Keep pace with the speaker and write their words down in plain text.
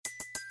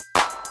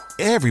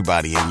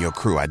Everybody in your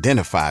crew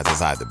identifies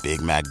as either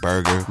Big Mac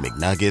Burger,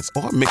 McNuggets,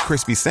 or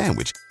McCrispy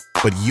Sandwich.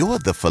 But you're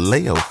the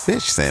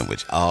Filet-O-Fish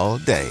Sandwich all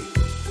day.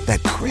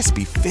 That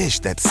crispy fish,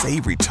 that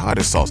savory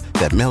tartar sauce,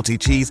 that melty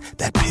cheese,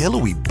 that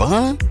pillowy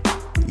bun.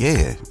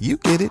 Yeah, you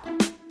get it.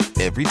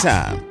 Every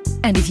time.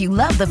 And if you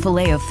love the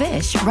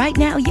Filet-O-Fish, right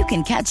now you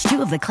can catch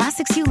two of the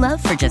classics you love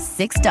for just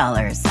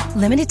 $6.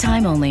 Limited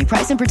time only.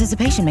 Price and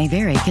participation may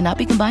vary. Cannot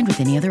be combined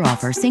with any other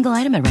offer. Single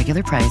item at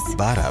regular price.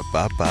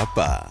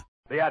 Ba-da-ba-ba-ba.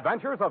 The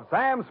Adventures of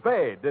Sam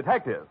Spade,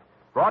 Detective.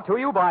 Brought to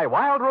you by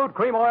Wild Root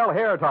Cream Oil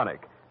Hair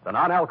Tonic, the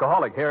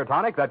non-alcoholic hair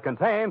tonic that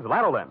contains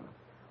lanolin.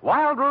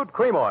 Wild Root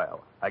Cream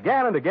Oil.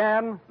 Again and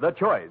again, the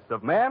choice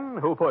of men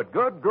who put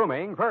good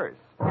grooming first.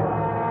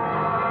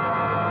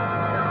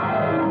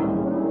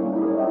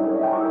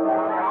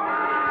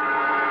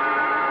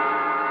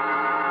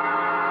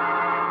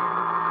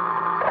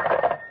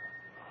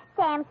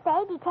 Sam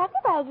Spade,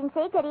 Detective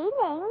Agency. Good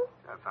evening.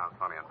 That sounds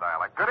funny in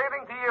dialect. Good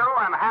evening to you,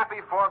 and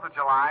happy 4th of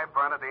July,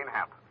 Bernadine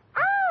Hampton.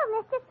 Oh,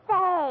 Mr.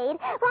 Spade.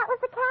 What was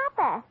the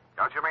caper?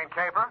 Don't you mean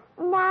caper?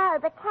 No,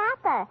 the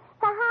caper.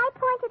 The high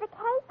point of the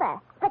caper.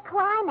 The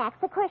climax,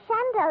 the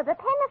crescendo, the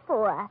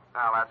pinafore.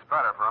 Now, that's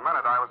better. For a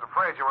minute, I was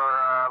afraid you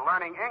were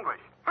learning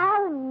English.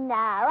 Oh,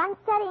 no. I'm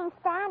studying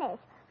Spanish.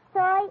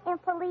 Soy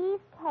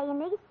infeliz que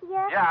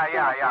inicia...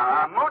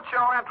 Yeah.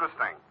 Mucho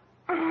interesting.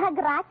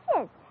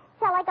 Gracias.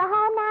 Shall I go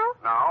home now?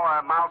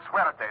 No, mal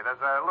suerte. There's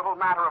a little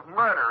matter of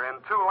murder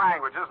in 2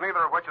 languages,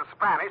 neither of which is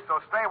Spanish,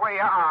 so stay where you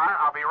are.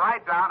 I'll be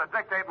right down to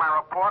dictate my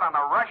report on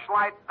the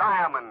Rushlight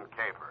diamond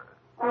caper.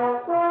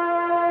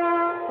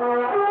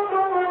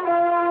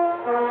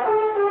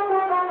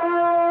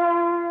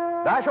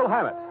 Dashiell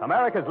Hammett,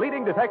 America's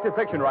leading detective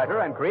fiction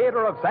writer and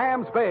creator of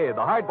Sam Spade,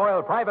 the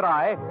hard-boiled private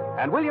eye,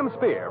 and William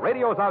Spear,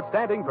 radio's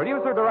outstanding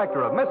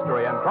producer-director of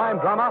mystery and crime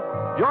drama,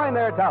 join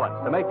their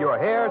talents to make your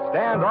hair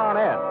stand on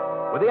end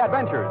with the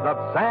adventures of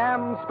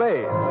Sam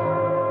Spade.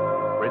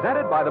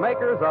 Presented by the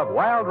makers of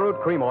Wild Root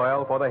Cream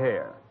Oil for the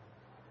hair.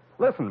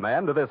 Listen,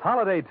 men, to this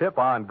holiday tip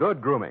on good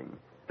grooming.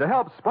 To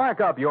help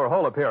spark up your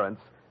whole appearance,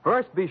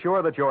 first be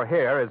sure that your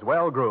hair is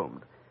well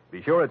groomed.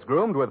 Be sure it's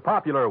groomed with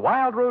popular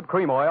Wild Root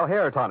Cream Oil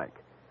Hair Tonic.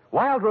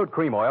 Wild Root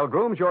Cream Oil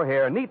grooms your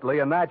hair neatly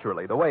and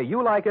naturally, the way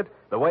you like it,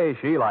 the way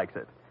she likes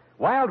it.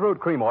 Wild Root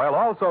Cream Oil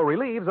also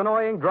relieves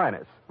annoying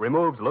dryness,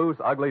 removes loose,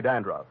 ugly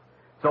dandruff.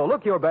 So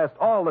look your best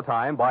all the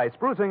time by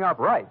sprucing up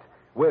right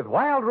with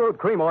Wild Root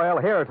Cream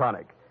Oil Hair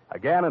Tonic.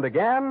 Again and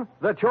again,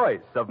 the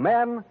choice of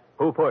men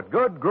who put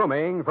good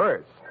grooming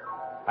first.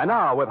 And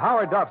now, with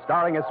Howard Duff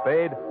starring as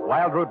Spade,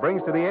 Wild Root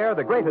brings to the air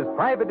the greatest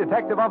private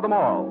detective of them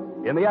all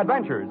in the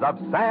adventures of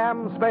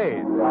Sam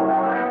Spade.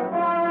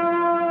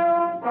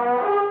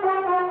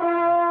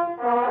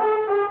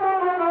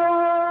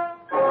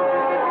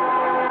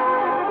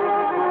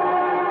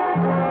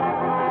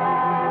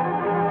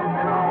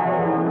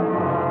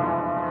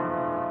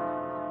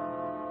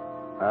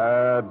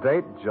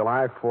 Date,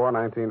 July 4,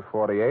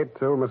 1948,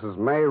 to Mrs.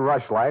 May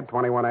Rushlight,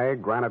 21A,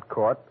 Granite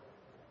Court.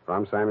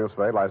 From Samuel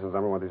Spade, license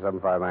number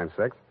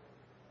 137596.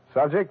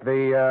 Subject,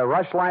 the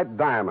Rushlight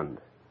Diamond.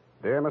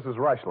 Dear Mrs.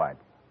 Rushlight,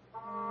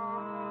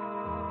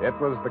 it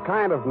was the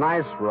kind of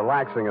nice,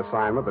 relaxing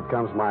assignment that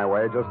comes my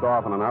way just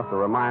often enough to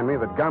remind me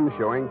that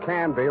gum-shoeing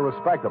can be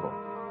respectable.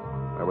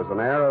 There was an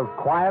air of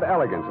quiet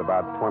elegance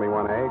about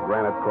 21A,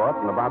 Granite Court,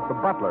 and about the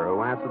butler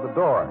who answered the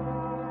door.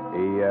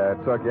 He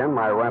took in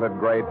my rented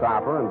gray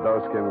topper and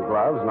doeskin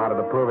gloves, nodded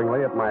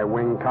approvingly at my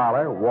wing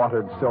collar,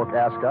 watered silk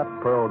ascot,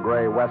 pearl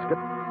gray waistcoat,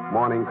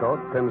 morning coat,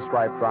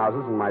 pinstripe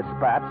trousers, and my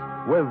spats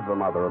with the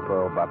mother of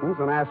pearl buttons,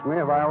 and asked me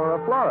if I were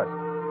a florist.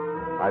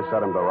 I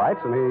set him to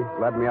rights, and he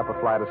led me up a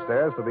flight of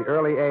stairs to the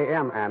early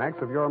A.M.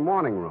 annex of your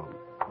morning room.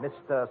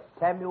 Mr.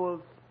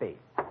 Samuel Spade.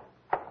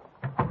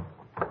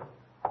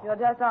 You're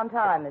just on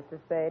time, Mr.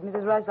 Spade.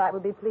 Mrs. Rushlight will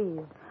be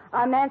pleased.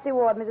 I'm Nancy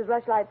Ward, Mrs.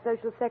 Rushlight's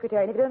social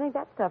secretary, and if you don't think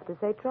that's tough to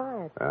say,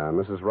 try it.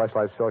 Mrs.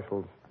 Rushlight's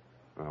socials?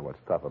 What's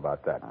tough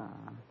about that?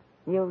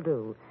 You'll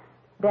do.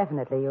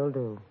 Definitely you'll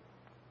do.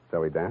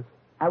 Shall we dance?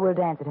 I will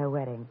dance at her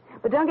wedding.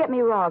 But don't get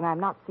me wrong, I'm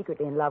not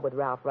secretly in love with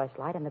Ralph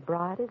Rushlight, and the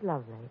bride is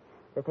lovely.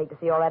 Just hate to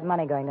see all that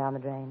money going down the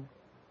drain.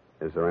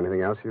 Is there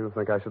anything else you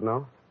think I should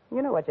know?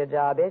 You know what your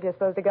job is. You're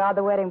supposed to guard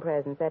the wedding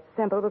presents. That's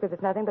simple because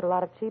it's nothing but a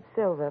lot of cheap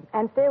silver.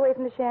 And stay away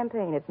from the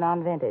champagne. It's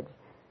non-vintage.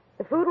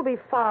 The food will be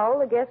foul.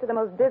 The guests are the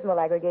most dismal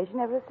aggregation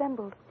ever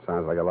assembled.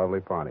 Sounds like a lovely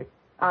party.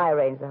 I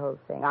arranged the whole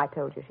thing. I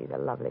told you she's a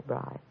lovely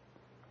bride.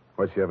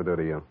 What'd she ever do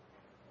to you?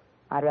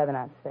 I'd rather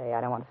not say. I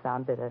don't want to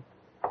sound bitter.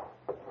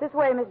 This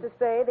way, Mr.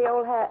 Spade. The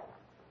old hat.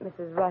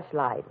 Mrs.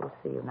 Rushlight will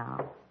see you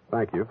now.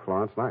 Thank you,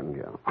 Florence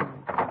Nightingale.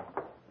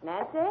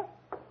 Nancy?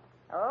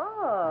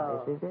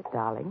 Oh. This is it,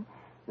 darling.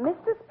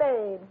 Mr.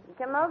 Spade,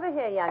 come over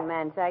here, young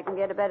man, so I can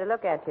get a better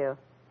look at you.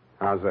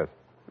 How's this?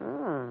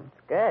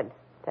 It's good.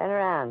 Turn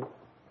around.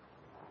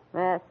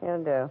 Yes,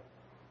 you'll do.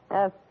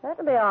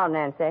 That'll be all,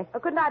 Nancy.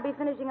 Couldn't I be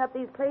finishing up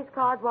these place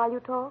cards while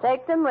you talk?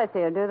 Take them with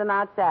you. Do them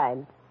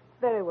outside.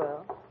 Very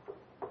well.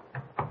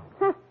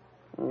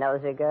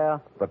 Nosy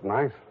girl. But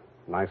nice.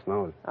 Nice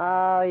nose.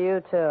 Oh,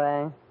 you too,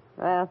 eh?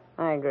 Well,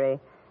 I agree.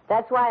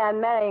 That's why I'm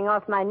marrying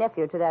off my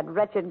nephew to that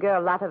wretched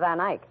girl, Lotte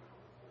Van Eyck.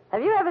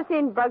 Have you ever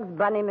seen Bugs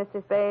Bunny,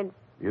 Mr. Spade?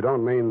 You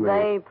don't mean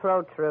They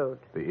protrude.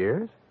 The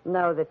ears?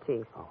 No, the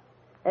teeth. Oh.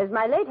 As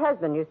my late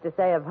husband used to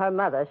say of her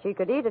mother, she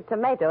could eat a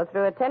tomato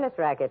through a tennis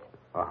racket.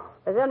 Oh.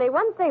 There's only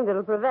one thing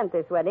that'll prevent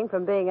this wedding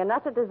from being an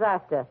utter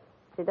disaster.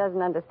 She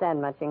doesn't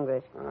understand much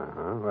English.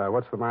 Uh-huh.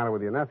 What's the matter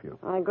with your nephew?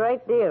 A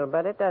great deal,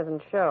 but it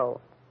doesn't show.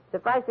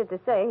 Suffice it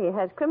to say, he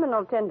has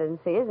criminal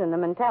tendencies and the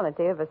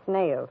mentality of a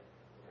snail.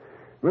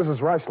 Mrs.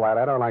 Rushlight,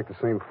 I don't like to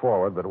seem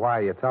forward, but why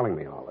are you telling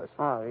me all this?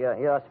 Oh,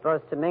 you're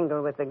supposed to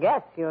mingle with the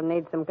guests. You'll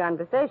need some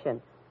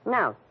conversation.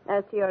 Now,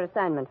 as to your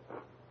assignment.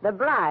 The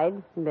bride,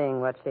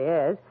 being what she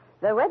is,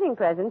 the wedding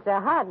presents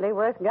are hardly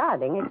worth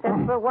guarding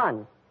except for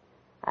one.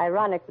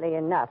 Ironically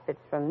enough,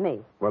 it's from me.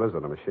 What is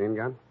it, a machine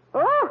gun?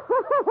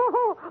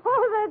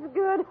 Oh, that's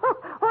good.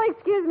 Oh,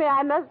 excuse me,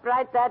 I must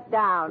write that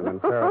down. And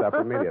then tear it up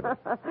immediately.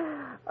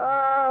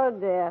 Oh,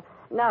 dear.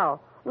 No,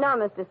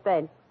 Mr.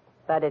 Spade.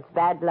 But it's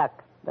bad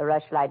luck, the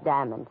Rushlight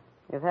diamond.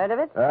 You've heard of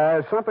it?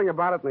 Something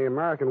about it in the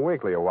American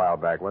Weekly a while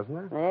back,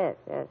 wasn't there?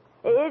 Yes.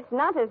 It's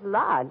not as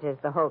large as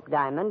the Hope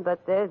diamond,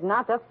 but there's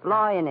not a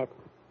flaw in it.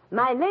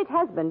 My late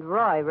husband,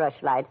 Roy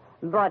Rushlight,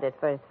 bought it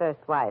for his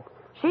first wife.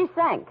 She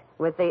sank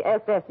with the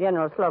SS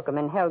General Slocum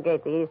in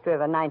Hellgate, the East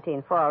River,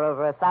 1904,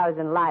 over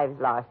 1,000 lives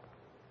lost.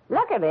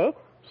 Luckily,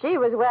 she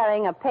was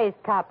wearing a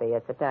paste copy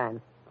at the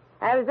time.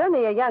 I was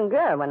only a young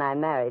girl when I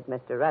married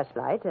Mr.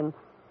 Rushlight, and,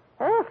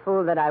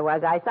 fool that I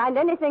was, I signed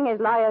anything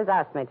his lawyers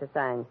asked me to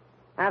sign.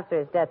 After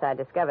his death, I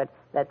discovered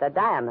that the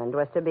diamond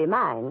was to be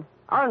mine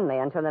only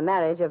until the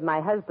marriage of my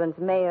husband's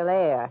male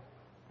heir,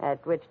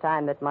 at which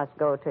time it must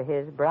go to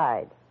his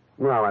bride.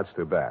 Well, that's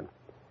too bad.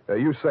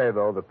 You say,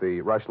 though, that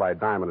the Rushlight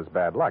diamond is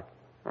bad luck.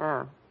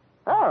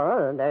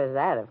 Oh, there's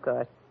that, of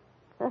course.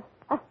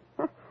 I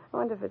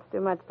wonder if it's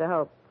too much to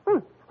hope.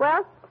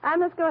 Well, I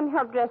must go and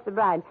help dress the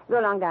bride. Go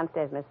along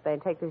downstairs, Miss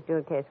Spade. Take this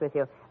jewel case with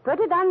you. Put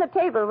it on the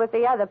table with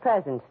the other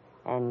presents,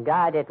 and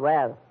guard it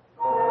well.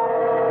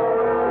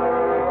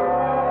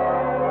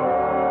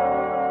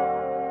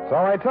 So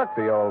I took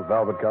the old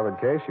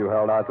velvet-covered case you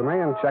held out to me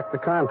and checked the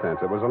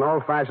contents. It was an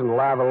old-fashioned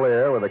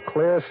lavalier with a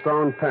clear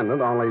stone pendant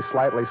only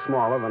slightly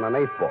smaller than an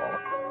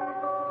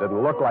 8-ball.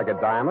 Didn't look like a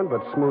diamond,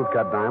 but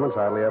smooth-cut diamonds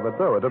hardly ever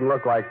do. It didn't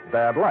look like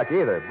bad luck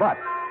either, but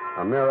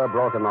a mirror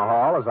broke in the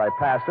hall as I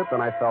passed it,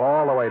 then I fell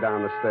all the way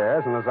down the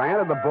stairs, and as I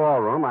entered the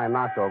ballroom, I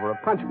knocked over a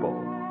punch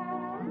bowl.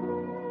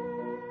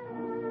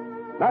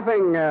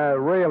 Nothing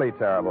really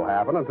terrible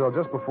happened until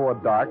just before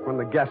dark when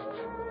the guests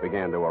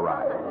began to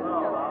arrive.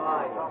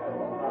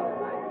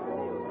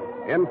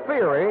 In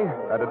theory,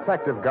 a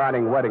detective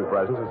guarding wedding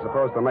presents is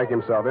supposed to make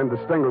himself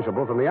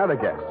indistinguishable from the other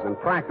guests. In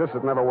practice,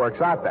 it never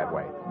works out that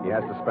way. He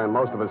has to spend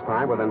most of his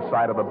time within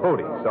sight of the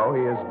booty, so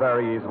he is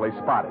very easily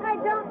spotted. I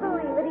don't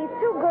believe it. He's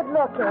too good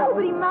looking. Oh,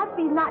 but he must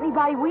be. He's not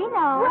anybody we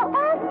know. Well,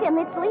 ask him.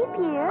 It's leap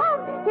year.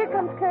 Oh, here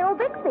comes Colonel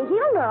Bixby.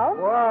 He'll know.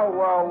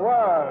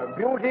 Well.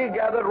 Beauty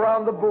gathered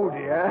round the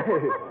booty, eh?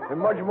 And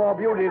much more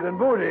beauty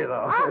than booty,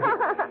 though.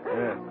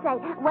 Say,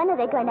 when are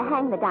they going to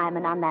hang the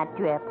diamond on that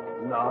drip?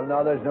 No,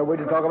 there's no way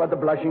to talk about the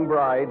blushing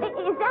bride. Is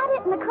that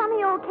it in the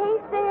crummy old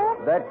case there?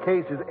 That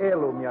case is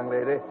heirloom, young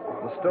lady.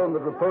 The stone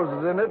that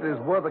reposes in it is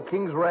worth a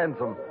king's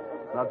ransom.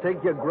 Now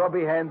take your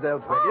grubby hands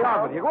elsewhere. Get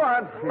on with you. Go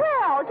on.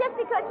 Well, just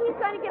because he's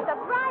going to give the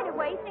bride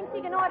away, thinks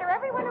he can order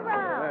everyone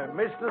around.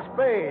 Mr.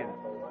 Spade,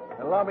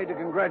 allow me to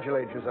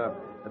congratulate you, sir.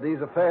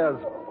 These affairs,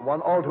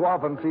 one all too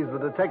often sees the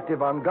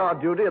detective on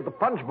guard duty at the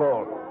punch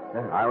bowl.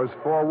 I was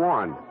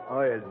forewarned.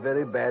 Oh, yes,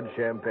 very bad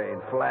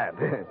champagne. Flat.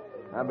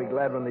 I'll be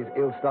glad when these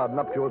ill-starred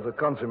nuptials are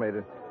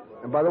consummated.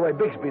 And by the way,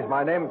 Bixby's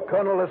my name,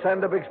 Colonel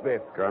Lysander Bixby.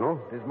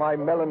 Colonel? It is my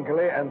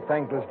melancholy and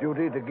thankless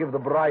duty to give the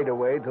bride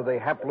away to the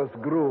hapless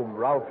groom,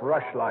 Ralph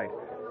Rushlight.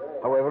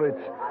 However,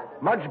 it's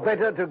much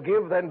better to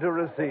give than to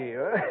receive.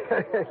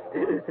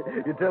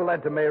 You tell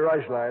that to May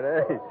Rushlight,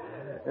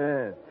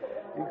 eh?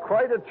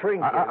 Quite a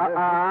trinket.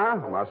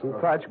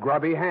 Mustn't touch.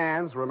 Grubby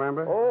hands,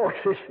 remember? Oh,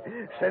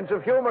 sense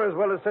of humor as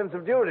well as sense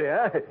of duty,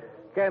 eh?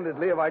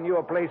 Candidly, if I knew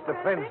a place to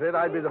fence it,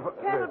 I'd be the...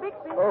 Colonel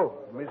Bixby. Oh,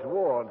 Miss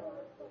Ward.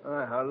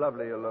 How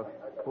lovely you look.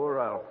 Poor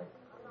Ralph.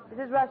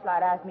 Mrs.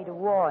 Rushlight asked me to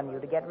warn you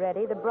to get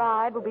ready. The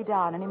bride will be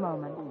down any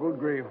moment. Oh, good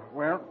grief.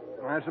 Well,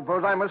 I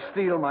suppose I must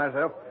steel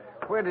myself.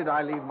 Where did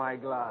I leave my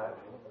glass?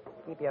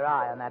 Keep your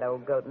eye on that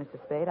old goat, Mr.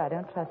 Spade. I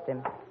don't trust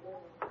him.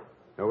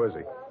 Who is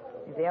he?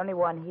 He's the only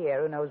one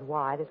here who knows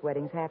why this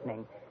wedding's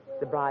happening. It's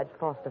the bride's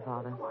foster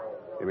father.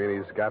 You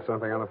mean he's got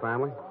something on the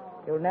family?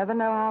 You'll never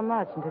know how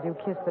much until you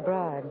kiss the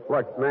bride.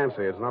 Look,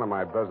 Nancy, it's none of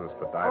my business,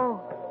 but I... Oh,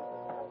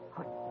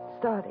 it's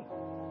starting.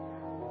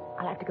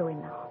 I'll have to go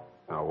in now.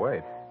 Now,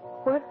 wait.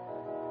 What?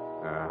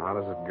 How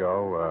does it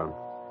go?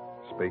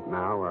 Speak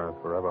now or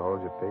forever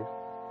hold your peace?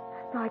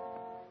 No,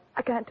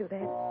 I can't do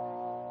that.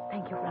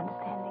 Thank you for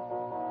understanding.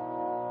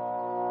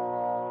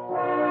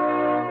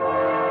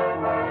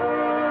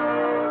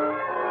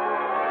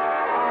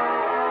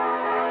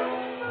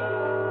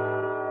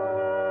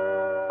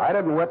 I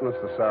didn't witness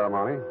the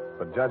ceremony,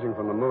 but judging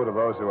from the mood of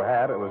those who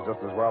had, it was just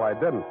as well I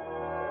didn't.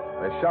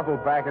 They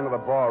shuffled back into the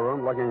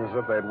ballroom looking as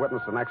if they'd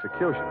witnessed an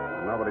execution,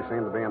 and nobody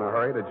seemed to be in a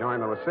hurry to join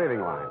the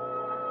receiving line.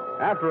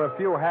 After a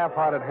few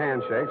half-hearted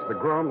handshakes, the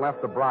groom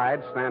left the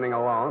bride standing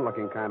alone,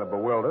 looking kind of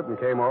bewildered, and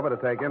came over to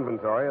take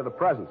inventory of the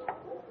presents.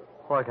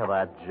 Look at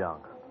that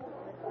junk.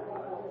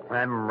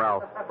 I'm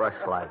Ralph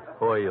Rushlight.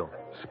 Who are you?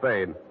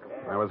 Spade.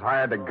 I was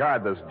hired to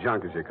guard this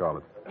junk, as you call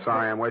it.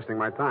 Sorry I'm wasting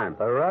my time.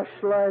 The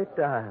Rushlight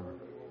dime.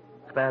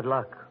 It's bad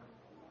luck.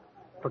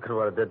 Look at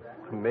what it did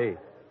to me.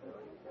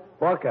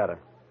 Look at her.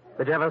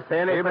 Did you ever say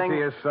anything? Keep it to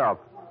yourself.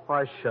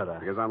 Why should I?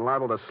 Because I'm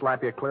liable to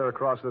slap you clear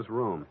across this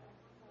room.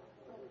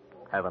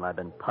 Haven't I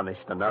been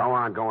punished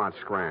enough? Go on,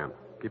 scram.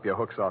 Keep your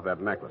hooks off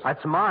that necklace.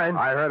 That's mine.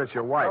 I heard it's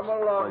your wife's.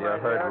 Come along, you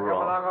heard Come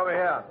wrong. along over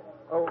here.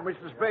 Oh,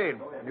 Mr. Spade,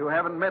 you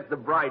haven't met the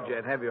bride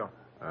yet, have you?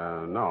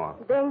 No.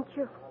 Thank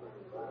you.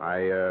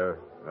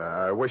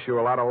 I wish you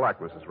a lot of luck,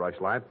 Mrs.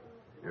 Rushlight.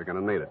 You're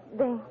going to need it.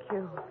 Thank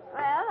you.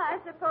 Well, I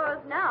suppose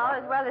now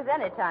as well as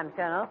any time,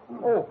 Colonel.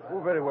 Oh,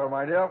 very well,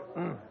 my dear.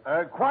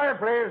 Quiet,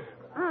 please.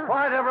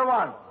 Quiet,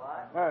 everyone.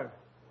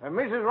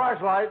 Mrs.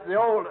 Rushlight, the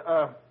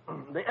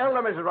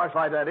elder Mrs.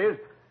 Rushlight, that is,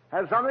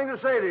 has something to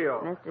say to you.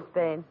 Mr.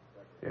 Spade,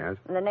 Yes?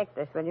 the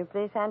necklace, will you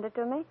please hand it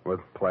to me? With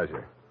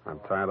pleasure. I'm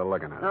tired of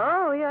looking at it.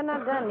 Oh, you're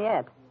not done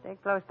yet. Stay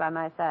close by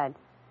my side.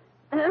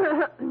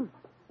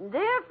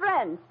 Dear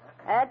friends,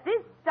 at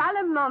this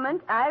solemn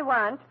moment, I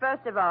want,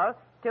 first of all,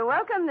 to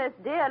welcome this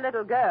dear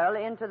little girl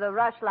into the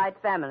Rushlight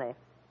family.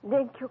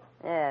 Thank you.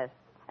 Yes.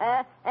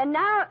 And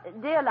now,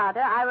 dear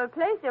Lotta, I will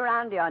place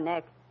around your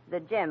neck the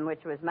gem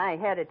which was my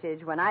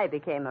heritage when I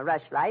became a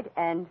Rushlight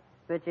and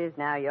which is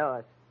now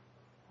yours.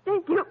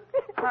 Thank you.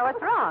 Oh,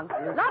 what's wrong?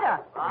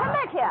 Lotta, come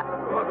back here.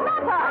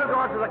 I'll Lotta! go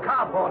out to the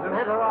carport and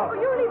hit her off.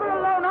 You leave her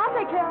alone. I'll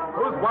take care of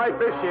her. Whose wife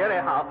is she,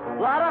 anyhow?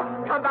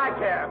 Lotta, come back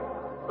here.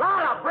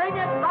 Lotta, bring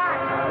it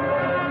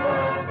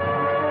back.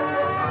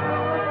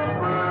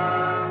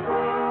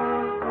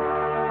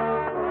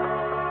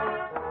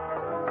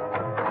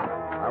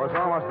 I was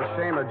almost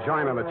ashamed of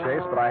joining the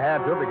chase, but I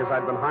had to because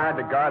I'd been hired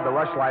to guard the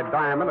Rushlight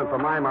diamond, and for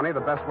my money,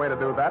 the best way to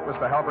do that was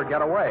to help her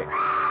get away.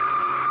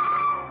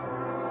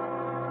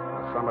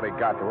 Somebody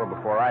got to her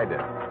before I did.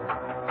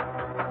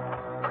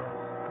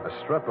 A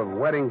strip of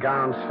wedding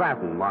gown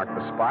satin marked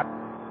the spot.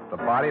 The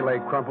body lay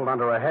crumpled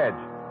under a hedge,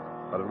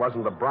 but it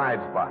wasn't the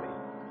bride's body.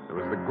 It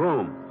was the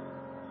groom.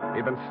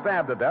 He'd been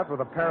stabbed to death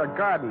with a pair of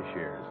garden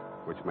shears,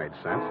 which made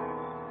sense.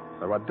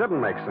 But what didn't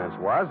make sense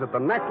was that the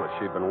necklace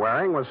she'd been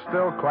wearing was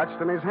still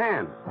clutched in his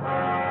hand.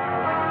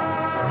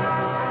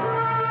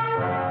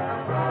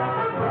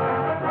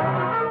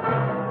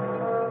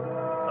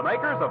 The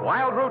makers of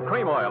Wild Root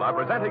Cream Oil are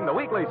presenting the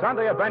weekly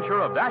Sunday adventure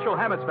of Dashiell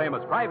Hammett's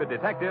famous private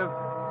detective,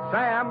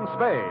 Sam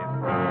Spade.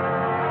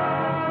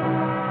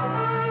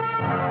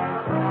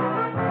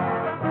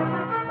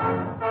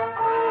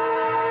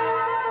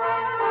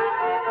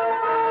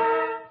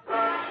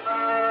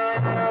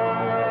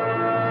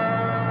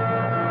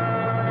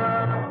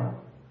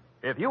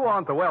 If you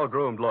want the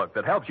well-groomed look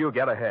that helps you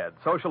get ahead,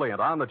 socially and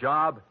on the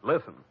job,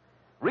 listen.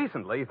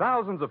 Recently,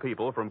 thousands of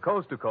people from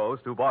coast to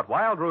coast who bought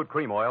Wild Root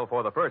Cream Oil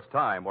for the first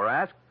time were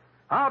asked,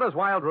 how does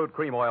Wild Root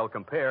Cream Oil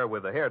compare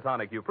with the hair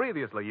tonic you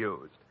previously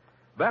used?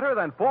 Better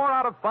than 4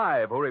 out of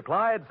 5 who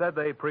replied said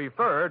they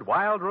preferred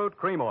Wild Root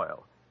Cream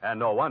Oil. And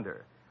no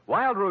wonder.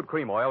 Wild Root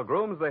Cream Oil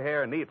grooms the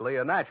hair neatly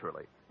and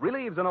naturally,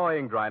 relieves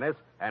annoying dryness,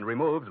 and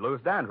removes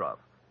loose dandruff.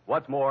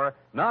 What's more,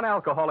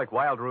 non-alcoholic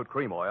Wild Root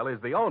Cream Oil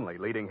is the only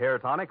leading hair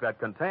tonic that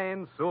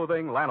contains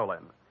soothing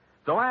lanolin.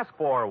 So ask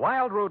for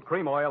Wild Root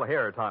Cream Oil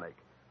Hair Tonic.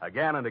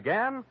 Again and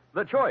again,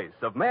 the choice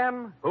of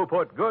men who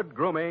put good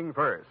grooming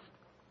first.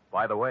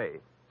 By the way,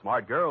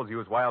 smart girls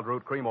use Wild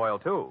Root Cream Oil,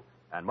 too,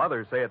 and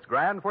mothers say it's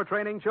grand for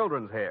training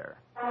children's hair.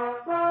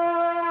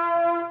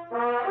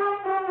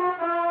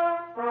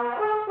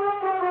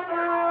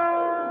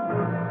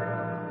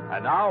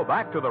 And now,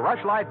 back to the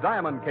Rushlight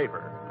Diamond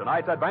Caper.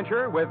 Tonight's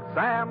adventure with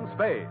Sam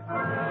Spade.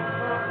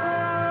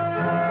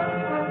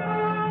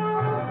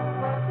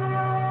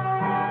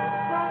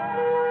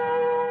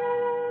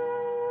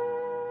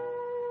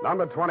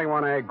 Number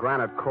 21A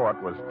Granite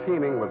Court was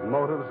teeming with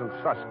motives and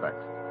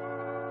suspects.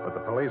 But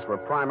the police were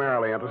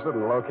primarily interested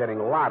in locating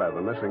Lotta,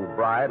 the missing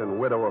bride and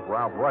widow of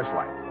Ralph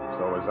Rushlight.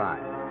 So was I.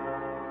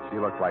 She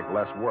looked like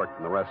less work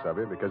than the rest of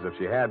you because if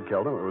she had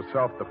killed him, it was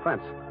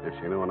self-defense, if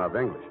she knew enough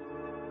English.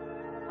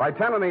 By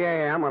 10 in the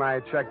a.m., when I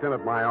checked in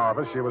at my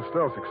office, she was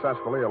still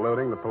successfully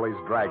eluding the police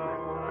dragnet.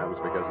 That was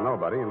because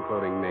nobody,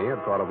 including me,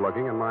 had thought of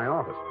looking in my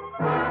office.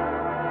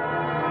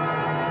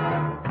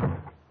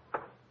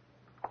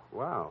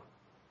 Wow.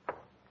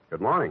 Good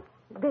morning.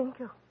 Thank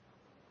you.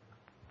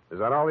 Is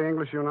that all the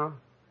English you know?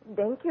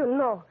 Thank you.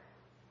 No.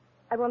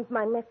 I want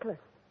my necklace.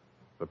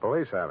 The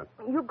police have it.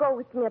 You go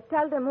with me and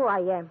tell them who I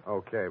am.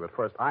 Okay, but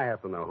first I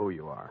have to know who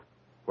you are.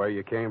 Where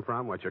you came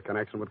from, what your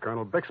connection with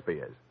Colonel Bixby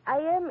is. I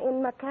am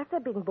in Macassar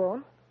being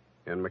born.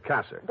 In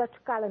Macassar? Dutch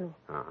colony.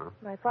 Uh-huh.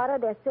 My father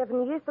there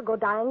 7 years ago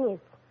dying is.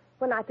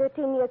 When I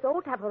 13 years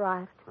old have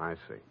arrived. I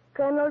see.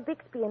 Colonel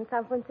Bixby in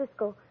San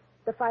Francisco,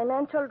 the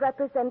financial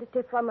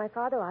representative for my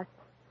father was.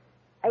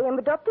 I am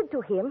adopted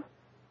to him,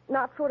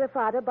 Not for the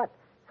father, but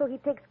so he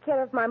takes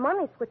care of my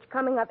monies, which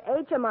coming of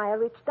age am I a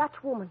rich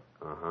Dutch woman.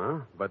 Uh-huh.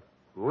 But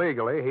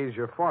legally, he's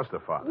your foster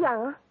father.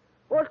 Yeah.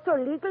 Also,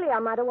 legally,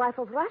 I'm the wife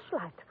of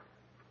Rushlight.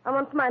 I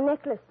want my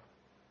necklace.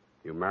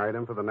 You married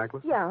him for the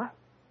necklace? Yeah.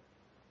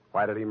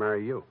 Why did he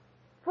marry you?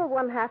 For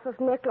one half of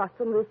necklace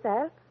when we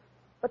sell.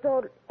 But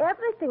all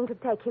everything to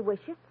take he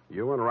wishes.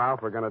 You and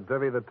Ralph were going to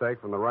divvy the take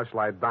from the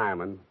Rushlight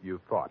diamond, you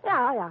thought.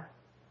 Yeah.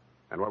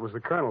 And what was the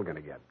colonel going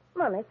to get?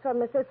 Money from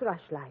Mrs.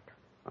 Rushlight.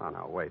 Oh,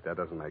 no, wait, that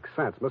doesn't make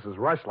sense. Mrs.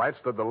 Rushlight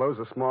stood to lose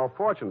a small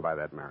fortune by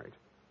that marriage.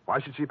 Why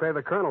should she pay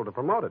the colonel to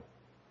promote it?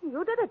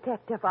 You the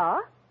detective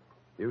are.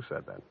 You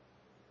said that.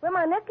 Where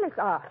my necklace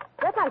are.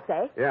 That I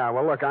say. Yeah,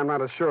 well, look, I'm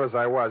not as sure as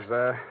I was.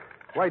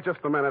 Wait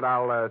just a minute.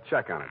 I'll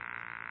check on it.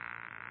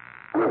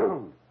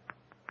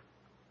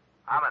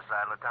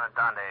 Homicide, Lieutenant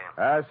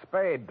Dundee.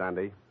 Spade,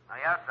 Dundee. Oh,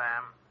 yes,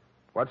 Sam.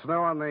 What's new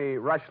on the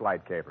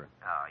Rushlight caper?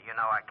 Oh, you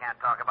know I can't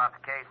talk about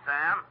the case,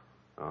 Sam.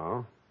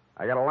 Oh?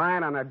 I got a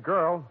line on that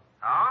girl.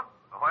 Oh?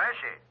 Where is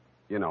she?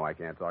 You know I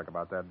can't talk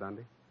about that,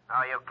 Dundee.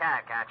 Oh, you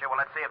can't you? Well,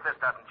 let's see if this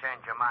doesn't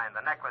change your mind.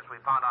 The necklace we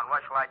found on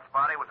Rushlight's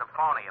body was a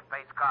phony, a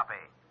paste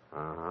copy.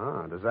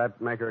 Uh-huh. Does that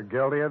make her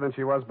guiltier than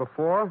she was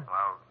before?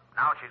 Well,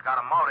 now she's got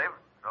a motive.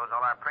 Throws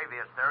all our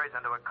previous theories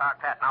into a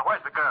cocked hat. Now,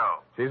 where's the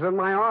girl? She's in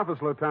my office,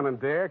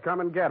 Lieutenant dear. Come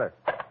and get her.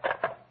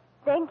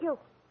 Thank you.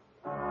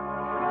 Oh,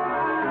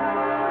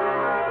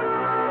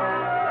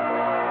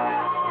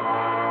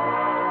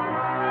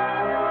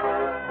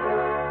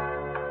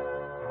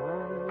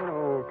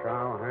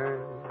 cowhand.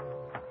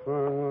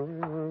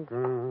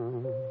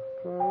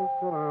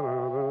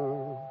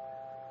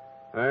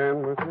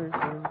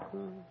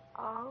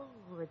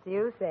 Oh, it's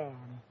you, Sam.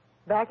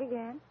 Back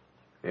again?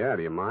 Yeah,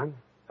 do you mind?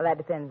 Well, that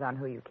depends on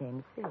who you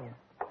came to see.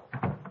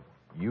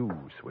 You,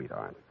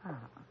 sweetheart. Oh.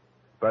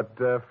 But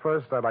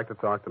first, I'd like to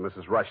talk to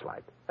Mrs.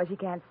 Rushlight. Well, she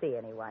can't see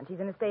anyone.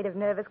 She's in a state of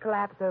nervous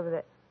collapse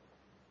over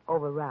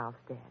Ralph's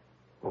death.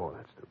 Oh,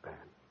 that's too bad.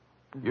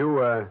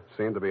 You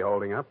seem to be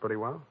holding up pretty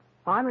well.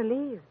 Oh, I'm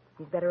relieved.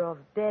 He's better off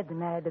dead than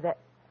married to that.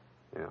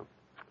 Yeah.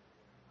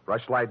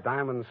 Rushlight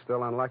Diamond's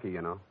still unlucky,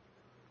 you know.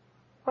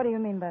 What do you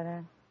mean by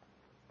that?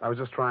 I was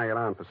just trying it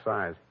on for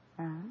size.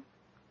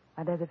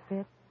 Uh-huh. Does it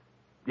fit?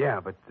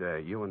 Yeah, but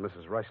you and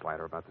Mrs. Rushlight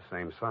are about the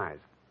same size.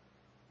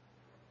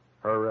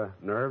 Her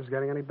nerves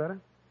getting any better?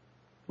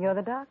 You're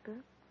the doctor.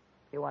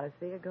 If you want to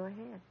see her, go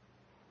ahead.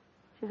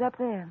 She's up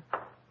there.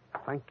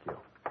 Thank you.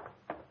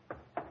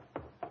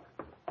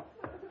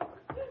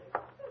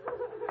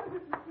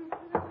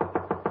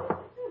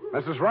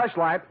 Mrs.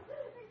 Rushlight.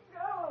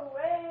 Go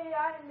away,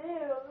 I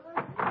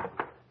live.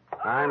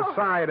 I'm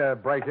sorry to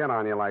break in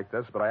on you like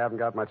this, but I haven't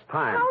got much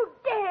time. How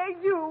dare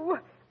you?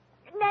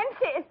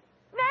 Nancy!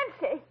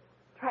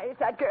 Try it,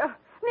 that girl.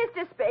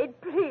 Mr. Spade,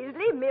 please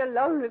leave me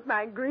alone with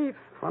my grief.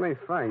 Funny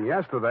thing.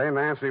 Yesterday,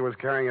 Nancy was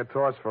carrying a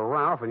torch for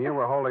Ralph, and you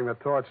were holding the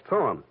torch to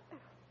him.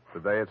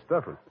 Today, it's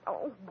different.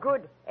 Oh,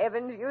 good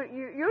heavens.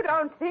 You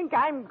don't think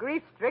I'm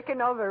grief-stricken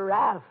over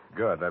Ralph.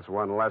 Good. That's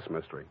one less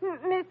mystery.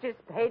 Mr.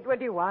 Spade, what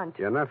do you want?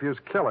 Your nephew's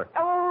killer.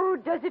 Oh,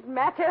 does it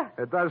matter?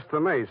 It does to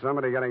me.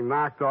 Somebody getting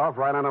knocked off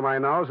right under my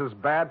nose is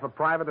bad for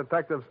private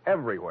detectives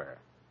everywhere.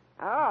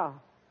 Oh.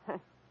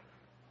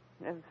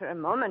 For a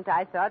moment,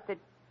 I thought that...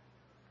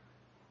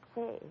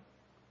 Say,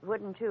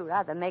 wouldn't you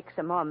rather make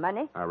some more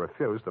money? I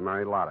refuse to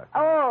marry Lotta.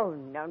 Oh,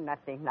 no,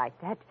 nothing like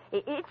that.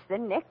 It's the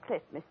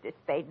necklace, Mr.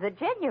 Spade, the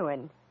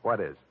genuine.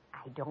 What is?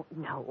 I don't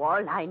know.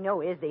 All I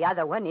know is the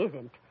other one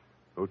isn't.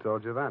 Who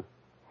told you that?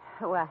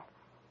 Well,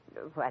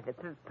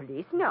 the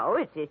police know.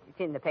 It's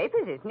in the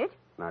papers, isn't it?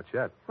 Not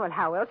yet. Well,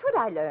 how else would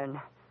I learn?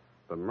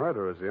 The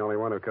murderer's the only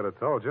one who could have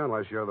told you,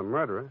 unless you're the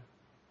murderer.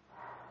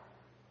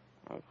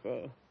 I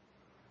see.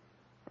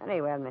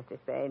 Very well, Mr.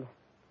 Spade.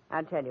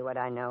 I'll tell you what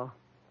I know.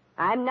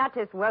 I'm not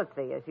as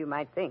wealthy as you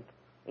might think.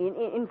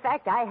 In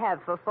fact, I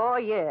have for 4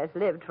 years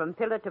lived from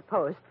pillar to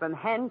post, from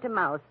hand to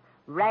mouth,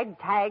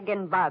 ragtag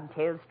and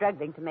bobtail,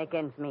 struggling to make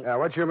ends meet. Yeah,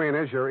 what you mean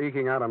is you're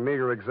eking out a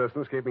meager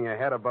existence, keeping your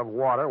head above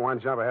water,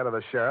 one jump ahead of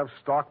the sheriff,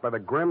 stalked by the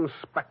grim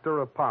specter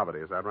of poverty.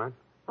 Is that right?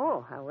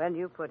 Oh, how well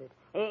you put it.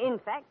 In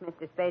fact,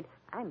 Mr. Spade,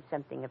 I'm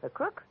something of a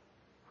crook.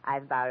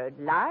 I've borrowed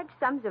large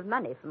sums of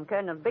money from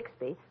Colonel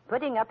Bixby,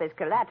 putting up as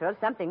collateral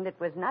something that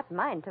was not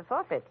mine to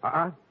forfeit.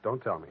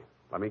 Don't tell me.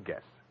 Let me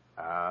guess.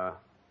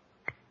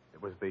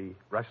 It was the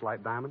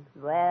Rushlight diamond?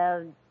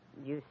 Well,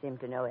 you seem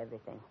to know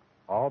everything.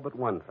 All but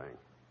one thing.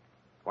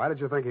 Why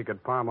did you think he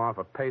could palm off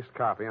a paste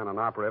copy on an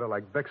operator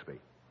like Bixby?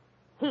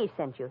 He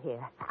sent you here.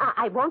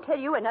 I won't tell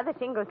you another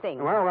single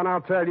thing. Well, then I'll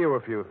tell you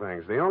a few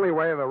things. The only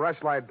way the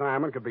Rushlight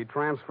diamond could be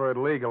transferred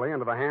legally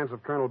into the hands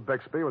of Colonel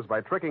Bixby was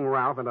by tricking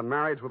Ralph into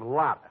marriage with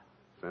Lotta,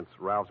 since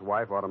Ralph's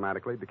wife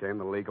automatically became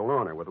the legal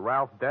owner. With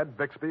Ralph dead,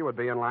 Bixby would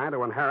be in line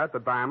to inherit the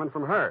diamond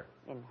from her.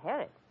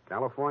 Inherit?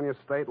 California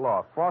state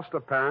law. Foster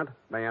parent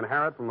may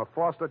inherit from a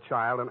foster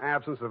child in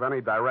absence of any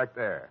direct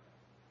heir.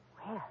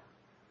 Well,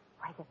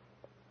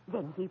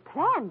 then he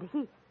planned.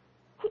 He'd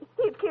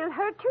kill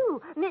her,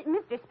 too.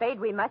 Mr. Spade,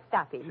 we must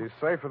stop him. She's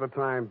safe for the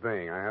time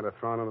being. I had her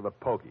thrown into the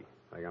pokey.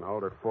 They can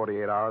hold her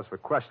 48 hours for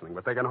questioning,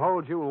 but they can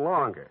hold you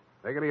longer.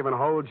 They can even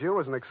hold you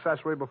as an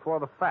accessory before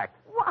the fact.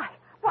 Why,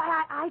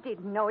 I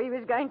didn't know he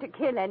was going to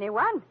kill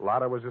anyone.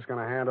 Lotta was just going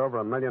to hand over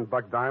 $1 million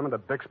diamond to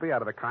Bixby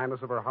out of the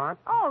kindness of her heart?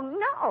 Oh,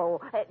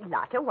 no.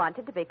 Lotta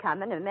wanted to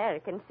become an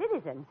American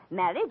citizen.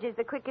 Marriage is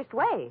the quickest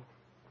way.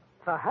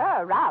 For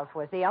her, Ralph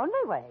was the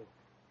only way.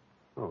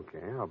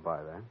 Okay, I'll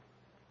buy that.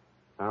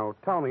 Now,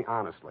 tell me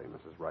honestly,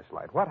 Mrs.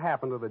 Rushlight, what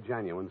happened to the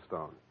genuine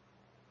stone?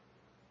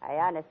 I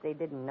honestly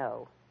didn't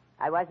know.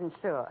 I wasn't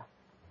sure.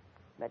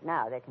 But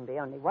now there can be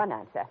only one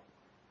answer.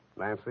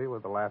 Nancy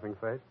with the laughing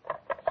face?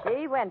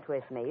 She went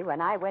with me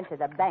when I went to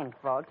the bank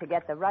vault to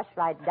get the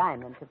Rushlight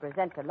diamond to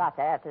present to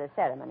Lotta after the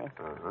ceremony.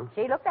 Uh-huh.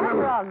 She looked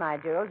after all my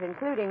jewels,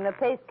 including the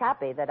paste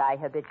copy that I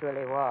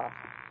habitually wore.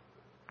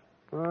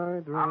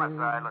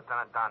 Homicide,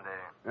 Lieutenant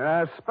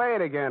Dundee.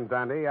 Spade again,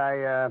 Dundee.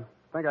 I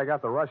think I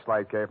got the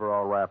Rushlight caper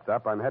all wrapped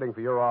up. I'm heading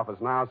for your office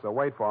now, so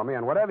wait for me.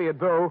 And whatever you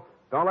do,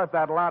 don't let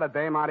that Lotta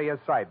dame out of your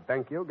sight.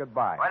 Thank you.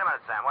 Goodbye. Wait a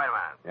minute, Sam. Wait a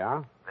minute.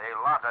 Yeah? The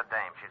Lotta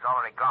dame. She's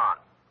already gone.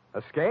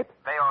 Escape?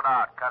 Bailed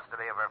out.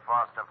 Custody of her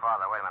foster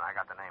father. Wait a minute. I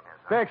got the name here,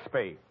 sir.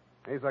 Bixby.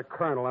 He's a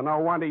colonel, and no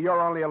wonder you're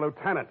only a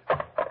lieutenant.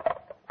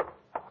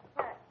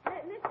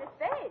 Mr.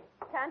 Spade,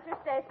 can't you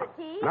stay for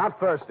tea? Not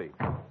thirsty.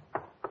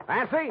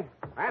 Nancy?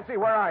 Nancy,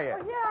 where are you?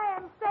 Oh, here I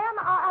am, Sam.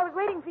 I was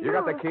waiting for you. You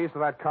got the keys to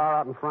that car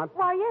out in front?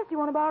 Why, yes. Do you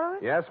want to borrow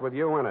it? Yes, with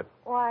you in it.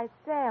 Why,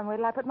 Sam, wait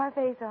till I put my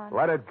face on.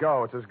 Let it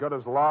go. It's as good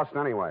as lost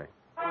anyway.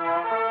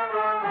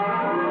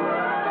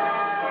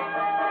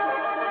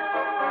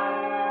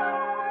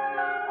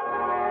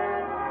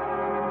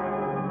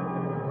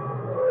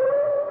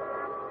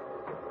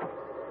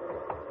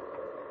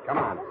 Come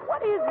on.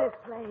 What is this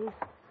place?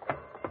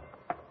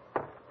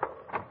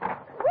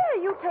 Where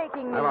are you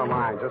taking me? Never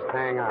mind. Just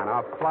hang on.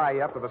 I'll fly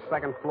you up to the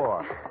second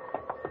floor.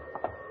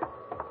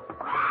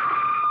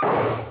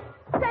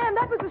 Sam,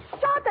 that was a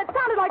shot that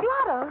sounded like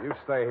Lotta. You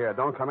stay here.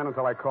 Don't come in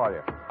until I call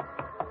you.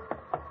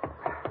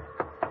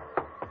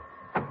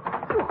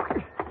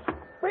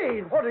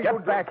 Spade, what are you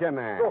Get back in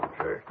there.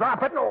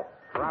 Drop it. No.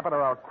 Drop it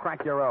or I'll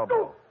crack your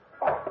elbow.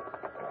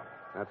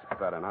 That's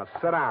better. Now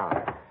sit down.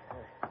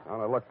 I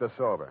want to look this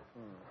over.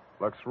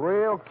 Looks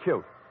real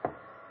cute.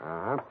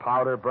 Uh-huh.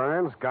 Powder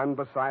burns, gun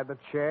beside the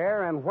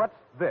chair, and what's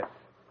this?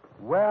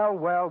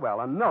 Well,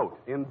 a note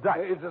in Dutch.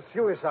 It's a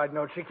suicide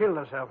note. She killed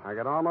herself. I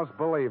can almost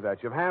believe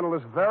that. You've handled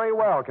this very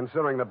well,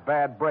 considering the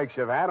bad breaks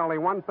you've had. Only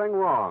one thing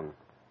wrong.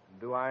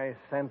 Do I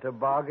scent a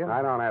bargain?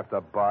 I don't have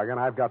to bargain.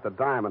 I've got the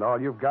diamond. All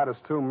you've got is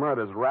 2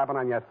 murders rapping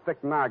on your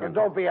thick noggin.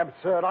 Don't be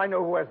absurd. I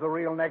know who has the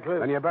real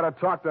necklace. Then you better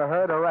talk to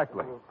her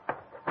directly.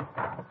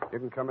 You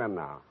can come in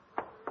now.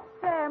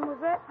 Sam, was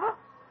that...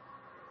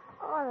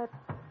 Oh, that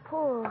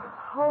poor,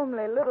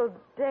 homely little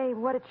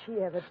dame. What did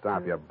she ever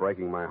Stop, do? you're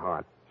breaking my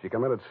heart. She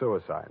committed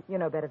suicide. You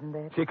know better than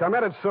that. She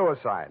committed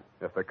suicide.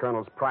 If the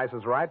colonel's price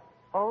is right.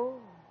 Oh,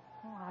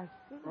 I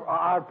see.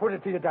 I'll put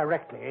it to you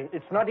directly.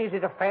 It's not easy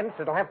to fence.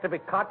 It'll have to be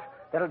cut.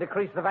 That'll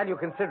decrease the value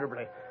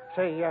considerably.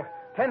 Say,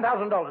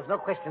 $10,000, no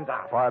questions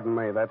asked. Pardon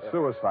me, that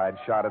suicide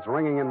shot, it's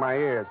ringing in my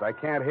ears. I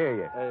can't hear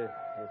you.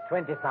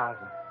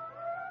 20,000.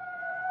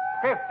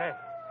 50.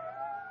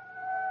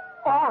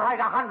 All right,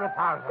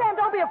 100,000. Sam,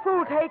 don't be a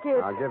fool. Take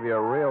it. I'll give you a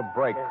real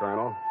break,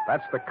 Colonel.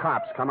 That's the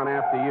cops coming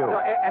after you.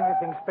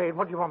 Anything, Spade.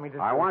 What do you want me to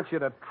do? I want you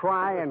to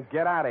try and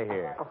get out of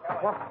here.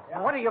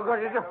 What are you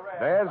going to do?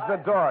 There's the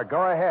door. Go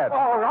ahead.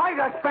 All right,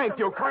 thank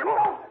you, Colonel.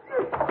 All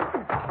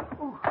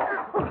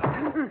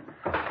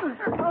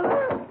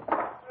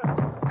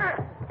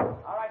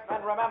right,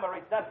 men, remember,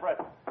 he's desperate.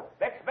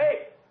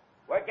 Bixby,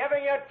 we're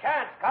giving you a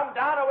chance. Come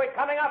down or we're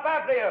coming up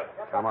after you.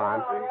 Come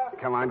on.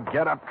 Come on,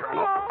 get up,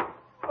 Colonel.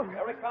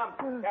 Here he comes.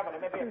 Kevin,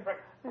 it may be a trick.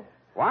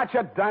 Watch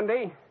it,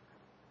 Dundee.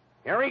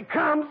 Here he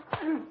comes.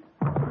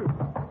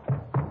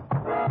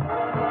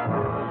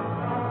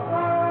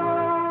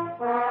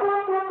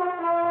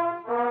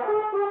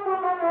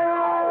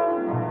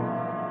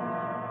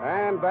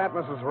 And that,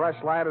 Mrs.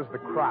 Rushlight, is the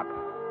crop.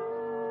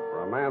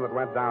 For a man that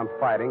went down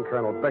fighting,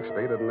 Colonel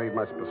Bixby didn't need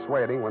much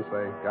persuading once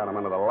they got him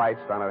under the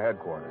lights down at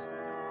headquarters.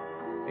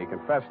 He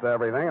confessed to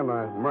everything, and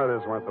the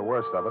murders weren't the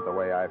worst of it, the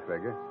way I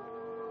figure.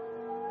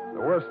 The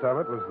worst of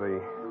it was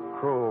the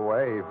cruel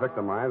way he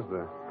victimized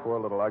the poor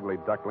little ugly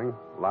duckling,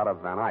 Lotta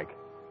Van Eyck.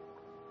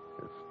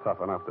 It's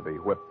tough enough to be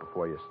whipped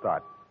before you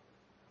start.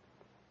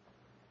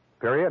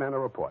 Period. End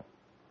of report.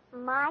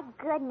 My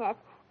goodness,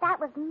 that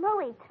was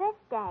muy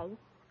triste.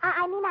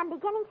 I mean, I'm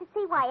beginning to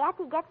see why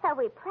Effie gets so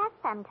repressed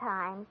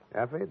sometimes.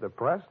 Effie,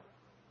 depressed?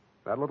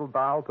 That little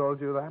doll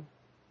told you that?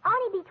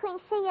 Only between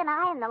she and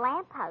I and the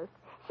lamppost.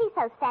 She's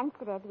so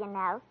sensitive, you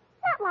know.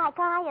 Not like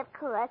I, of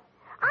course.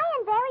 I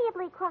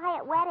invariably cry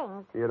at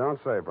weddings. You don't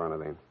say,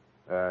 Bernadine.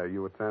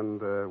 You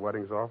attend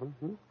weddings often?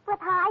 With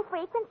high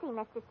frequency,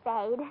 Mr.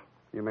 Spade.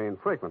 You mean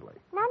frequently?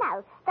 No.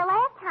 The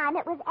last time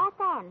it was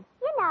FM.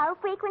 You know,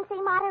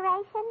 frequency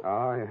moderation.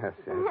 Oh, yes.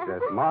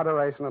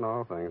 Moderation in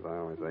all things, I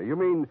always say. You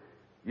mean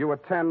you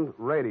attend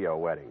radio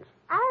weddings?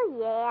 Oh,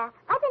 yeah.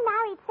 I've been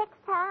married 6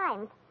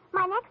 times.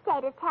 My next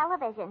date is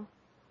television.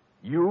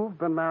 You've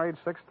been married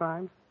 6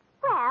 times?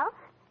 Well,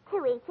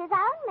 to each his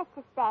own,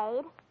 Mr.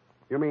 Spade.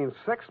 You mean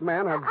 6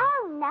 men have...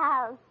 Oh,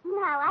 no.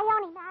 No, I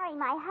only marry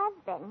my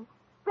husband.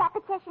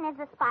 Repetition is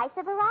the spice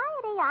of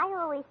variety, I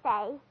always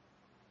say.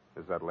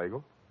 Is that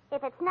legal?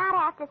 If it's not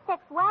after 6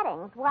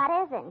 weddings, what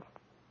isn't?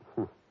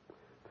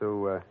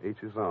 To each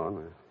his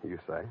own, as you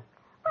say.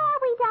 Well,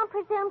 we don't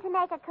presume to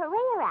make a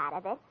career out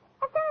of it.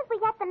 As soon as we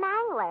get the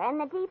mangler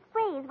and the deep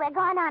freeze, we're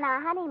going on our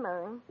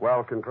honeymoon.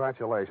 Well,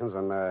 congratulations,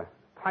 and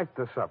type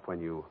this up when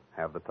you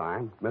have the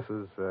time.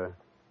 Mrs.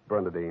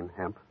 Bernadine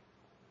Hemp.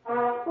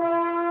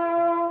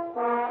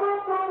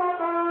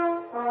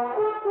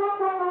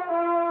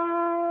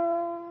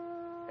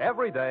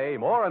 Every day,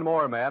 more and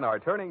more men are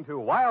turning to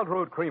Wild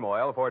Root Cream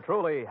Oil for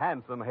truly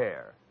handsome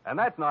hair. And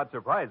that's not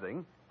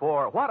surprising,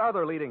 for what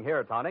other leading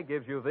hair tonic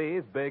gives you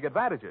these big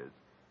advantages?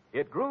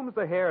 It grooms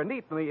the hair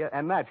neatly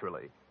and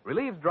naturally,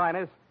 relieves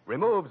dryness,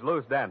 removes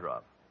loose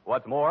dandruff.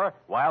 What's more,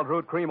 Wild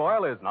Root Cream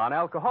Oil is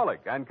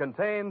non-alcoholic and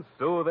contains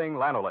soothing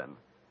lanolin.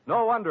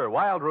 No wonder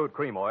Wild Root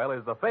Cream Oil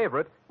is the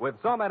favorite with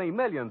so many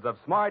millions of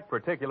smart,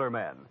 particular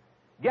men.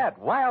 Get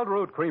Wild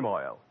Root Cream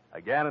Oil.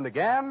 Again and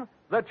again,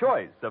 the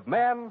choice of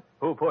men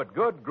who put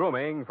good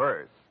grooming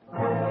first.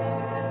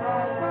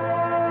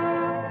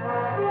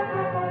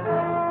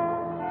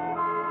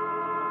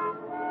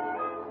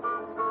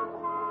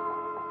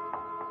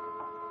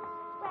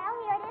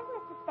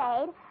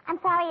 I'm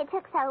sorry it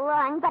took so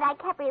long, but I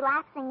kept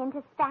relaxing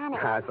into Spanish.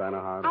 Yes, I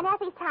know how. And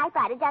Effie's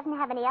typewriter doesn't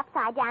have any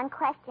upside-down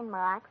question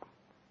marks.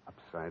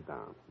 Upside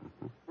down.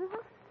 Mm-hmm.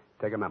 Mm-hmm.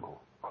 Take a memo.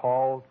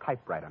 Call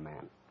typewriter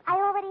man. I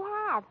already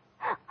have.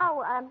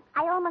 Oh,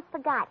 I almost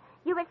forgot.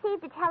 You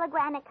received a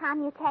telegrammic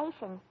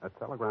commutation. A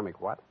telegrammic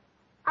what?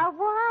 A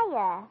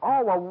wire.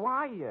 Oh, a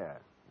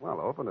wire. Well,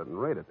 open it and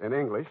read it. In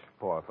English,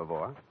 por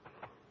favor.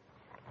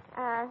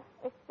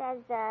 It says,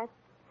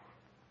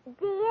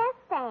 Dear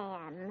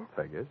Sam.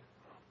 Figures.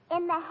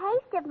 In the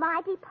haste of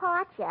my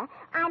departure,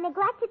 I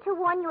neglected to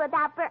warn you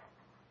about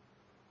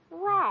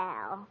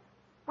Well,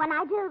 when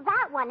I do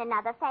that one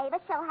another favor,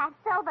 she'll have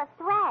silver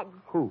threads.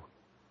 Who?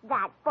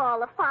 That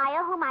ball of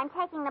fire whom I'm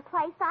taking the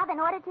place of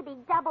in order to be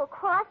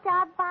double-crossed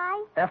of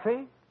by.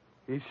 Effie?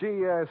 Is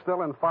she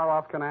still in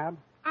far-off Canab?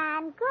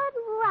 And good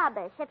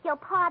rubbish, if you'll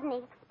pardon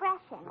the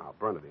expression. Oh,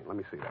 Bernadine, let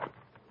me see that.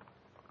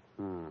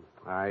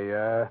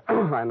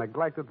 I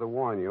neglected to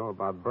warn you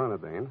about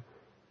Bernadine.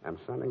 I'm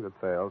sending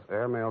details,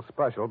 airmail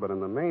special, but in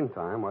the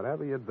meantime,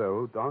 whatever you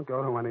do, don't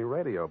go to any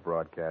radio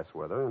broadcasts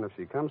with her, and if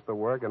she comes to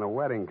work in a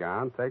wedding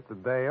gown, take the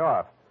day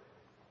off.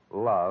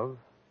 Love,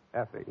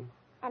 Effie.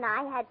 And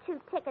I had 2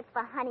 tickets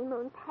for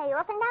honeymoon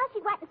payoff, and now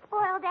she went and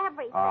spoiled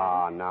everything.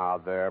 Oh, now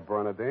there,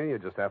 Bernadine, you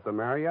just have to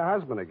marry your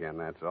husband again,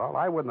 that's all.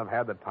 I wouldn't have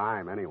had the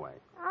time anyway.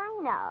 I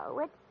know.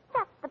 It's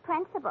just the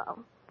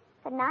principle.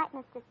 Good night,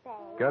 Mr.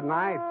 Spade. Good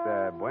night.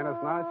 Buenas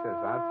noches.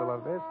 Hasta la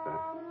vista.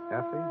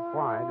 Effie,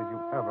 why did you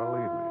ever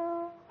leave me?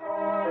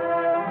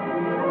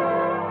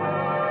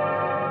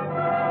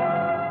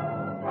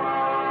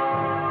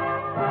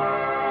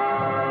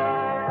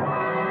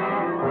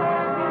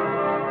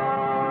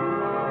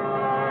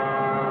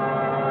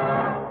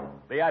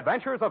 The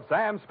Adventures of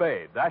Sam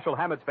Spade, Dashiell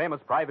Hammett's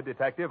famous private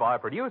detective, are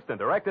produced and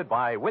directed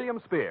by William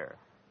Spear.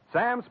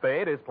 Sam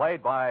Spade is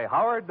played by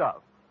Howard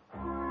Duff.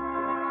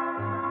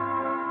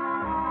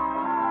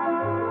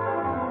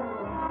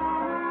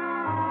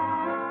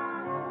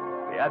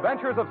 The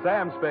Adventures of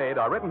Sam Spade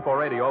are written for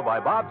radio by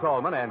Bob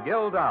Tallman and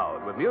Gil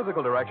Dowd, with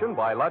musical direction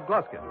by Lud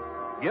Gluskin.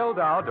 Gil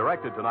Dowd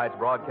directed tonight's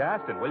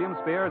broadcast in William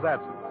Spear's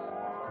absence.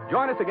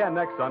 Join us again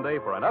next Sunday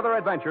for another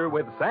adventure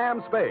with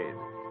Sam Spade,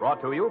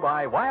 brought to you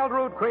by Wild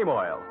Root Cream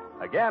Oil.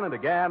 Again and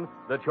again,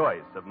 the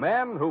choice of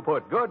men who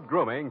put good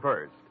grooming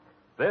first.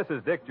 This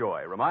is Dick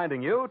Joy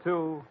reminding you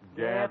to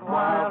get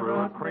Wild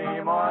Root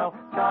Cream Oil,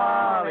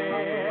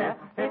 Charlie.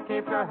 It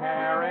keeps your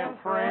hair in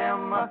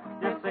trim.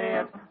 You see,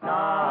 it's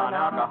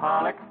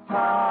non-alcoholic,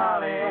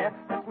 Charlie.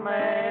 It's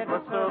made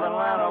with soothing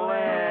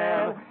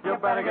lanolin. You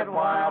better get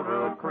Wild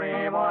Root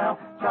Cream Oil,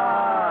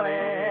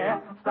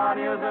 Charlie. Start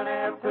using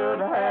it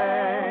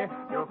today.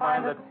 You'll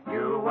find that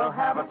you will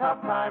have a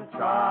tough time,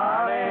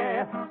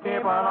 Charlie.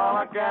 Keep on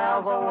all the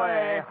gals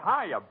away.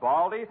 Hiya,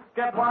 Baldy.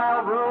 Get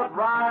Wild Root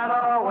right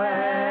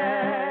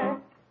away.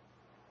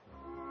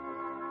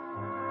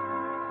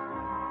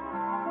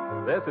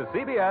 This is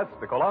CBS,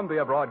 the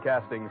Columbia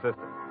Broadcasting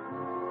System.